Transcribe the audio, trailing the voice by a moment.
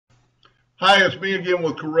Hi, it's me again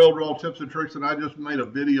with Corel Draw Tips and Tricks, and I just made a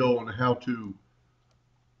video on how to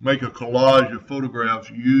make a collage of photographs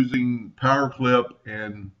using Power Clip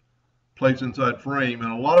and place inside frame.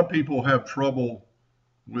 And a lot of people have trouble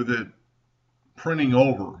with it printing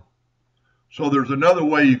over. So there's another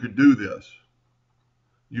way you could do this.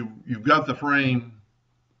 You've got the frame,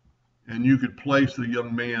 and you could place the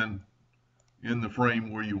young man in the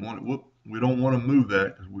frame where you want it. Whoop, we don't want to move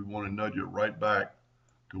that because we want to nudge it right back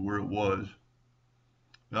to where it was.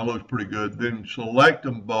 That looks pretty good. Then select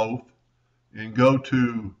them both and go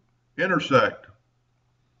to intersect.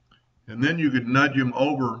 And then you could nudge them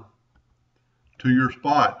over to your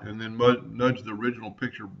spot and then nudge the original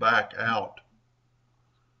picture back out.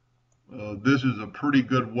 This is a pretty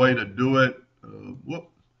good way to do it. Whoop,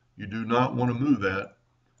 you do not want to move that.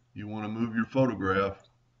 You want to move your photograph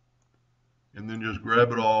and then just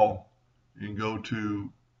grab it all and go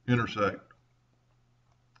to intersect.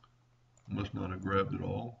 Must not have grabbed it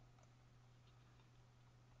all.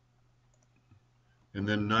 And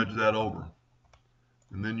then nudge that over.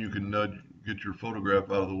 And then you can get your photograph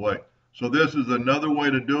out of the way. So this is another way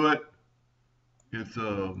to do it.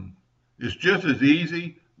 It's just as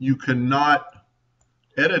easy. You cannot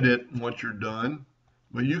edit it once you're done,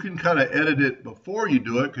 but you can kind of edit it before you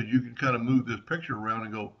do it, because you can kind of move this picture around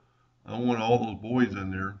and go, I want all those boys in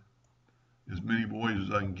there, as many boys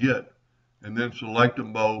as I can get. And then select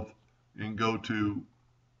them both and go to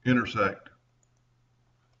intersect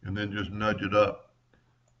and then just nudge it up,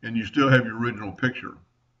 and you still have your original picture.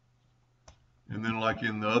 And then, like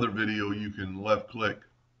in the other video, you can left click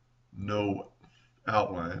no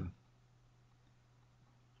outline.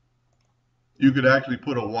 You could actually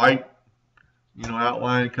put a white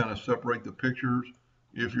outline, kind of separate the pictures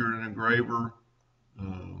if you're an engraver.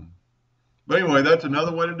 But anyway, that's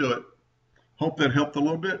another way to do it. Hope that helped a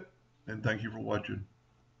little bit, and thank you for watching.